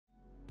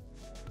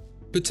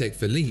Patek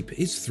Philippe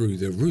is through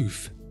the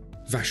roof.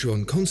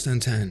 Vacheron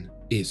Constantin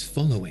is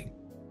following.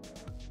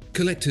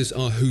 Collectors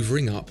are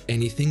hoovering up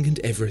anything and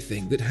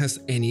everything that has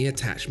any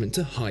attachment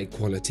to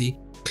high-quality,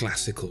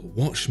 classical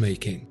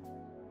watchmaking.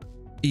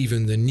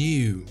 Even the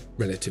new,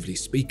 relatively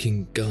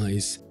speaking,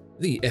 guys,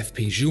 the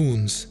FP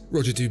Journes,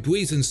 Roger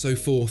Dubuis and so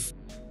forth,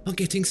 are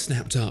getting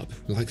snapped up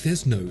like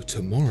there's no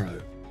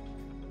tomorrow.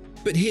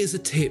 But here's a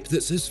tip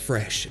that's as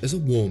fresh as a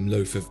warm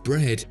loaf of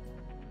bread,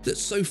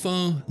 that's so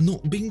far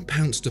not been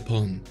pounced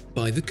upon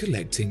by the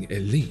collecting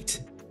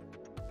elite.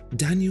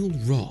 Daniel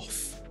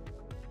Roth.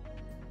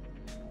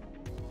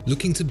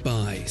 Looking to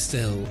buy,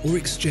 sell or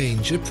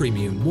exchange a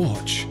premium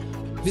watch?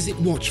 Visit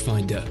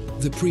Watchfinder,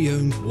 the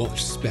pre-owned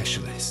watch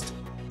specialist.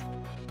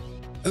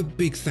 A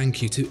big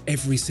thank you to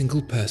every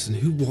single person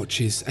who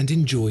watches and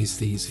enjoys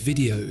these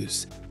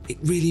videos. It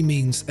really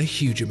means a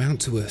huge amount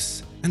to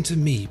us, and to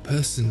me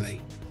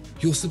personally.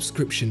 Your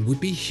subscription would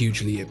be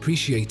hugely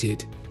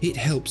appreciated. It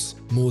helps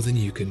more than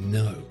you can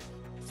know.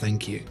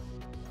 Thank you.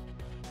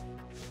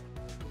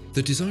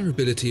 The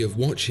desirability of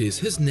watches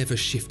has never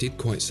shifted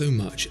quite so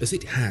much as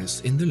it has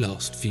in the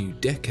last few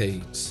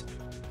decades.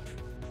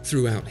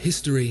 Throughout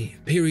history,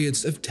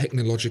 periods of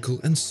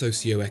technological and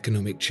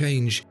socio-economic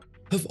change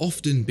have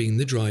often been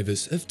the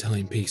drivers of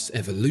timepiece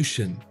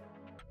evolution.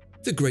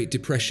 The Great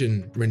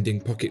Depression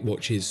rendering pocket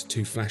watches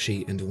too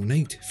flashy and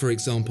ornate, for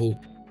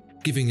example,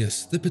 giving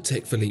us the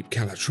Patek Philippe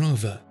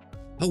Calatrava,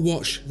 a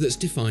watch that's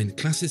defined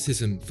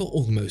classicism for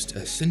almost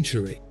a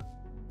century.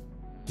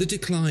 The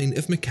decline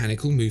of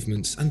mechanical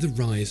movements and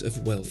the rise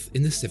of wealth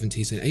in the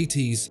 70s and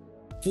 80s,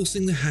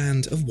 forcing the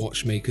hand of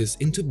watchmakers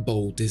into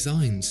bold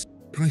designs,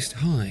 priced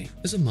high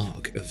as a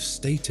mark of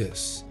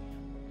status.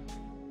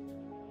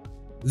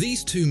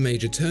 These two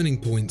major turning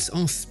points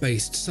are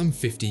spaced some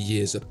 50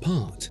 years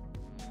apart.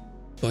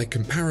 By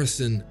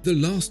comparison, the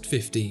last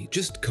 50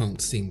 just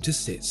can't seem to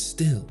sit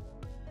still.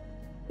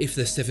 If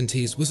the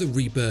 70s was a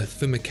rebirth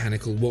for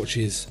mechanical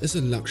watches as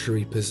a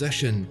luxury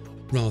possession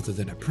rather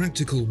than a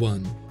practical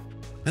one,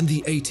 and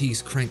the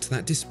 80s cranked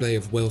that display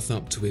of wealth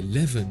up to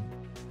 11,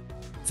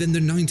 then the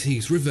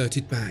 90s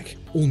reverted back,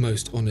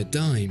 almost on a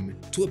dime,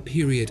 to a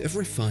period of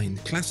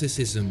refined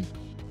classicism,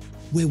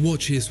 where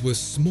watches were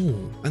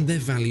small and their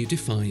value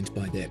defined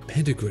by their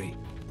pedigree.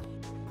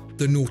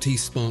 The noughties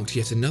sparked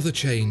yet another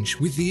change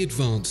with the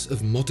advance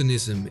of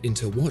modernism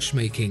into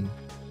watchmaking,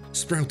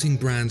 sprouting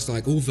brands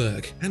like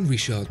Auvergne and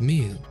Richard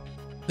Mille,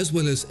 as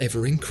well as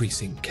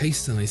ever-increasing case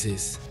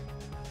sizes.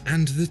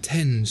 And the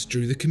tens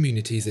drew the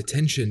community's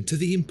attention to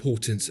the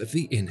importance of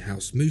the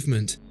in-house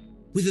movement,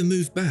 with a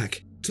move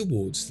back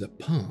towards the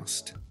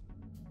past.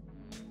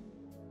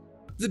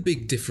 The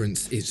big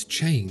difference is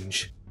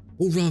change,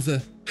 or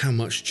rather, how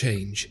much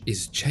change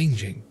is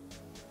changing.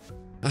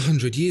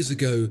 100 years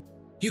ago,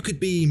 you could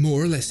be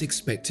more or less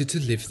expected to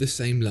live the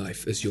same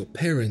life as your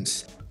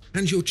parents,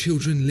 and your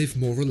children live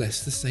more or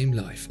less the same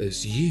life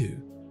as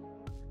you.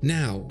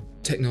 Now,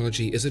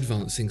 technology is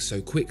advancing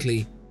so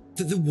quickly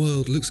that the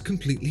world looks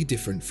completely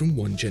different from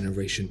one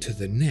generation to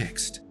the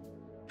next,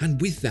 and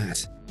with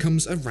that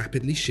comes a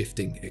rapidly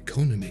shifting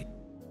economy.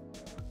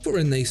 For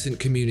a nascent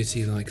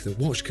community like the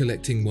watch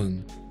collecting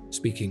one,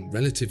 speaking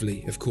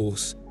relatively of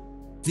course,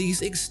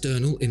 these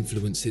external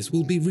influences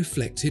will be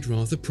reflected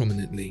rather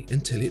prominently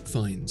until it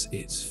finds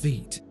its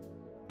feet.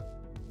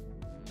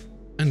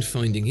 And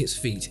finding its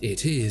feet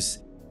it is,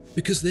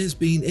 because there's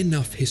been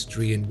enough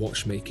history in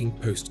watchmaking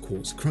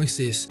post-quartz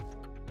crisis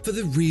for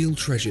the real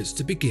treasures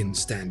to begin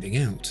standing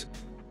out.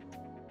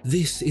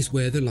 This is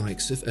where the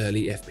likes of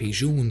early FP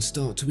Journes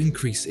start to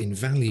increase in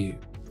value,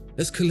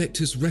 as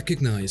collectors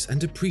recognise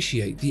and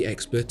appreciate the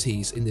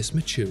expertise in this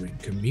maturing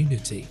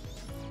community.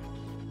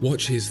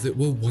 Watches that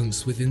were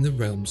once within the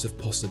realms of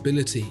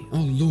possibility are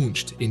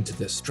launched into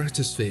the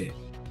stratosphere,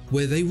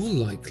 where they will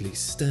likely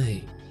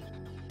stay.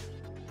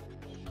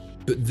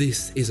 But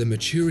this is a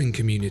maturing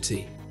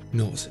community,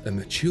 not a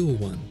mature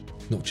one,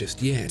 not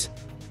just yet,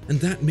 and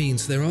that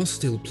means there are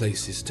still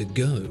places to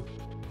go.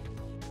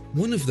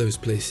 One of those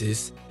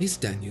places is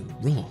Daniel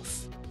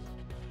Roth,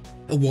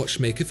 a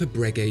watchmaker for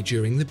Breguet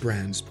during the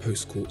brand's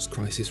post-quartz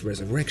crisis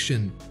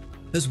resurrection,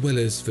 as well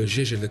as for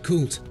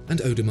Jaeger-LeCoultre and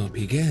Audemars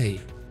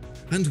Piguet,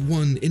 and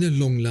one in a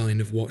long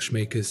line of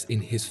watchmakers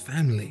in his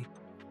family.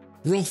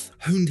 Roth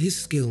honed his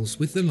skills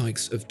with the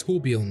likes of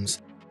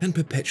tourbillons and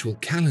perpetual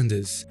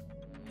calendars,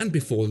 and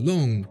before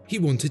long he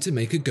wanted to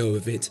make a go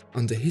of it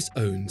under his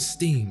own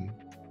steam,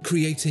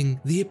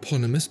 creating the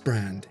eponymous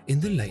brand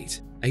in the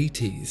late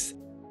 80s.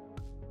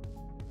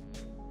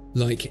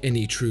 Like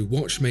any true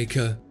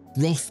watchmaker,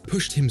 Roth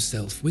pushed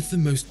himself with the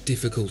most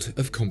difficult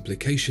of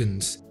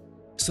complications,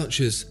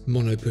 such as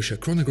monopusher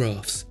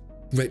chronographs,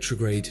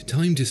 retrograde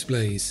time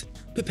displays,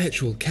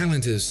 perpetual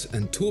calendars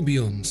and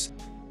tourbillons,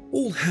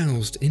 all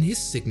housed in his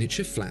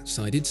signature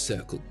flat-sided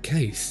circle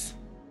case.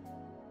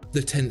 The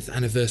 10th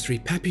anniversary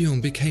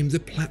Papillon became the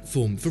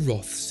platform for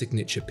Roth's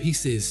signature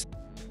pieces,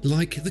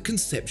 like the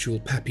conceptual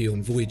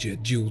Papillon Voyager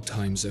dual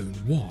time zone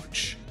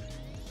watch.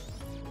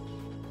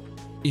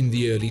 In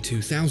the early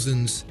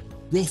 2000s,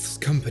 Roth's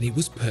company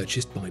was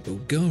purchased by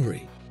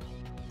Bvlgari,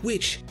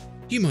 which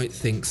you might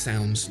think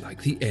sounds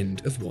like the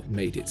end of what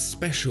made it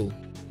special,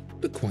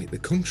 but quite the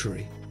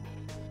contrary.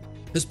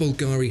 As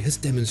Bvlgari has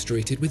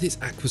demonstrated with its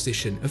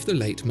acquisition of the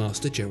late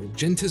Master Gerald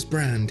Genter's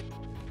brand,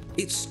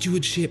 its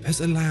stewardship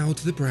has allowed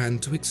the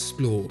brand to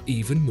explore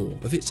even more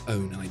of its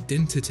own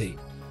identity.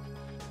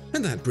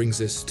 And that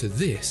brings us to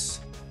this,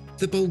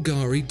 the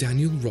Bvlgari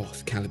Daniel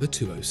Roth Caliber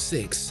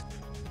 206,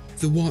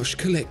 the watch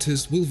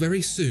collectors will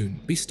very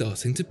soon be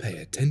starting to pay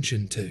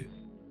attention to.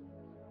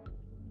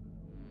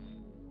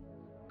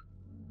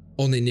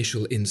 On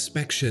initial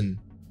inspection,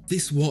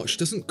 this watch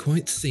doesn't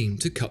quite seem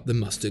to cut the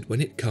mustard when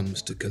it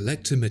comes to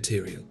collector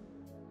material.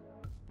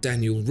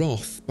 Daniel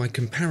Roth, by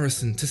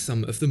comparison to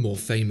some of the more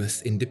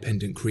famous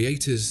independent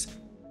creators,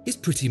 is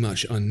pretty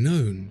much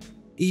unknown,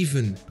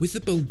 even with the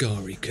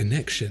Bvlgari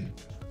connection.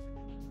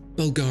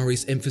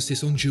 Bvlgari's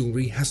emphasis on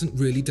jewellery hasn't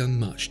really done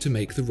much to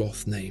make the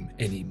Roth name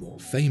any more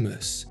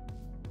famous.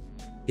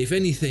 If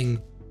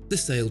anything, the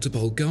sale to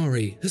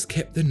Bvlgari has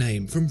kept the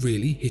name from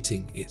really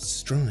hitting its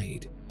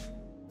stride.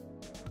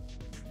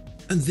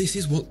 And this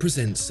is what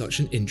presents such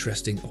an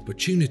interesting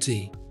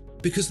opportunity,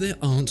 because there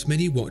aren't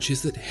many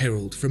watches that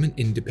herald from an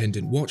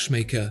independent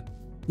watchmaker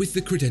with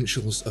the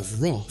credentials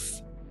of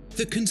Roth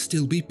that can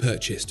still be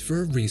purchased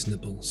for a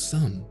reasonable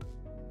sum.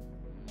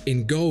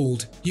 In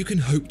gold, you can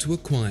hope to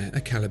acquire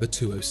a Caliber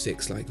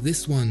 206 like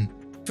this one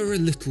for a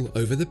little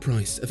over the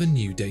price of a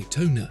new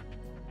Daytona.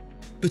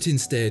 But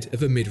instead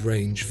of a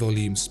mid-range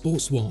volume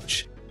sports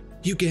watch,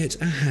 you get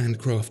a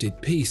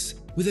handcrafted piece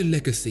with a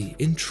legacy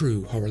in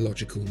true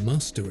horological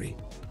mastery.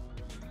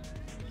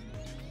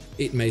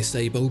 It may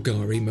say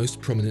Bvlgari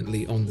most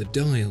prominently on the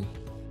dial,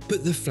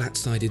 but the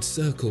flat-sided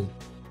circle,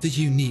 the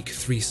unique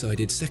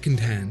three-sided second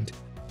hand,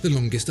 the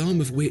longest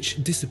arm of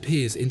which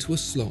disappears into a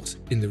slot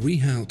in the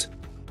rehaut,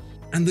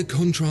 and the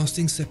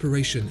contrasting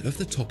separation of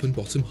the top and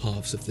bottom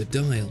halves of the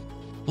dial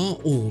are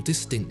all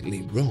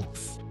distinctly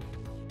Roth.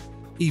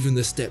 Even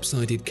the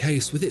step-sided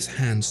case with its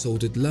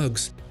hand-soldered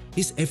lugs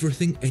is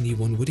everything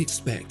anyone would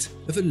expect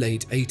of a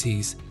late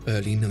 80s,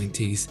 early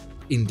 90s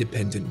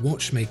independent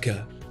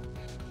watchmaker,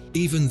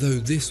 even though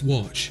this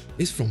watch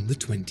is from the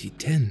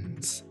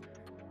 2010s.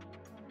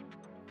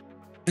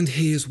 And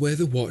here's where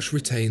the watch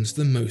retains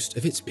the most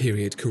of its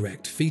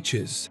period-correct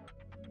features.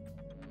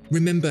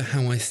 Remember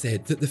how I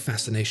said that the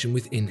fascination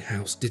with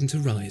in-house didn't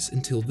arise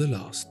until the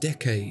last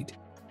decade?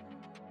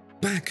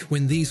 Back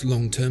when these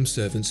long-term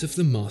servants of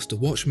the master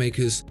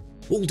watchmakers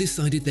all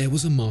decided there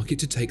was a market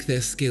to take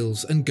their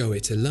skills and go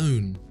it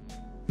alone,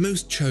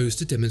 most chose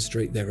to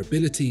demonstrate their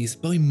abilities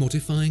by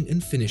modifying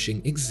and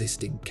finishing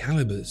existing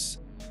calibers.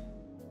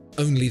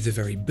 Only the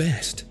very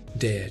best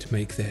dared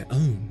make their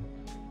own.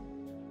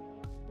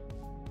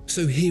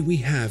 So here we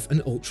have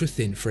an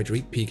ultra-thin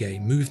Frederic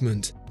Piguet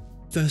movement,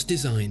 first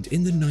designed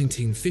in the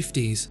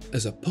 1950s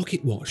as a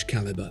pocket watch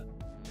caliber.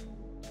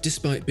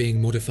 Despite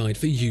being modified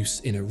for use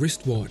in a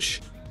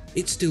wristwatch,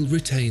 it still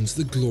retains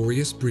the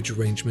glorious bridge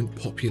arrangement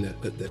popular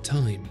at the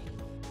time,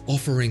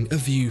 offering a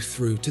view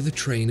through to the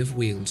train of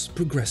wheels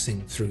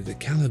progressing through the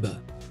caliber,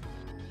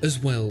 as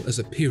well as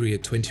a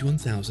period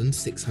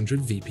 21,600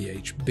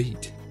 VPH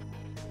beat.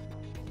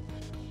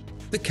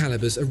 The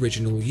caliber's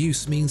original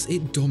use means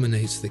it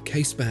dominates the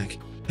caseback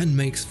and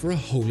makes for a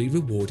wholly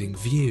rewarding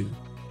view,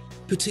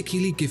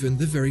 particularly given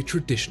the very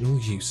traditional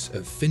use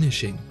of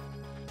finishing.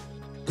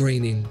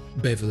 Graining,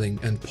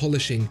 beveling and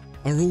polishing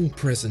are all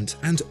present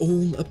and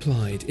all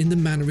applied in the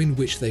manner in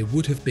which they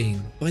would have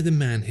been by the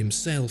man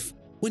himself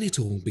when it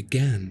all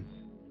began,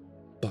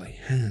 by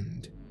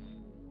hand.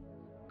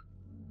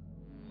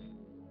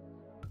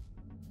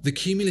 The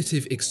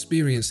cumulative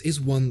experience is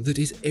one that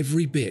is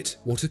every bit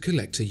what a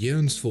collector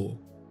yearns for,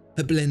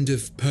 a blend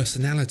of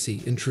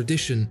personality and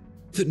tradition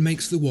that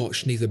makes the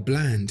watch neither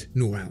bland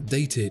nor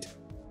outdated,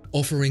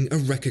 offering a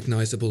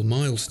recognizable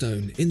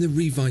milestone in the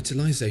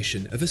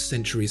revitalization of a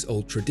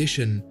centuries-old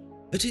tradition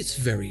at its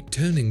very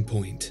turning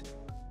point.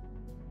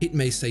 It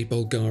may say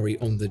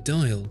Bvlgari on the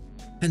dial,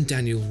 and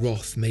Daniel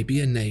Roth may be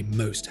a name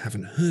most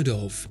haven't heard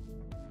of,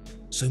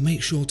 so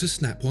make sure to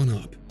snap one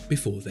up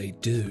before they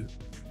do.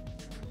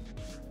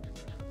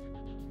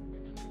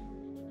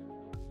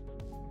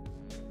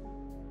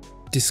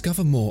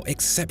 Discover more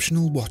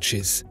exceptional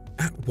watches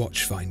at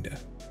Watchfinder.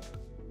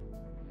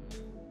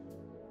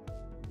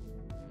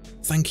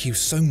 Thank you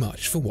so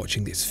much for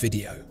watching this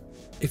video.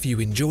 If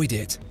you enjoyed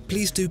it,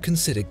 please do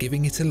consider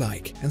giving it a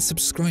like and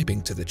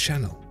subscribing to the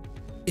channel.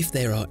 If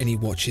there are any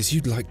watches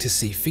you'd like to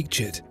see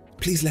featured,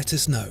 please let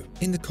us know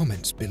in the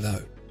comments below.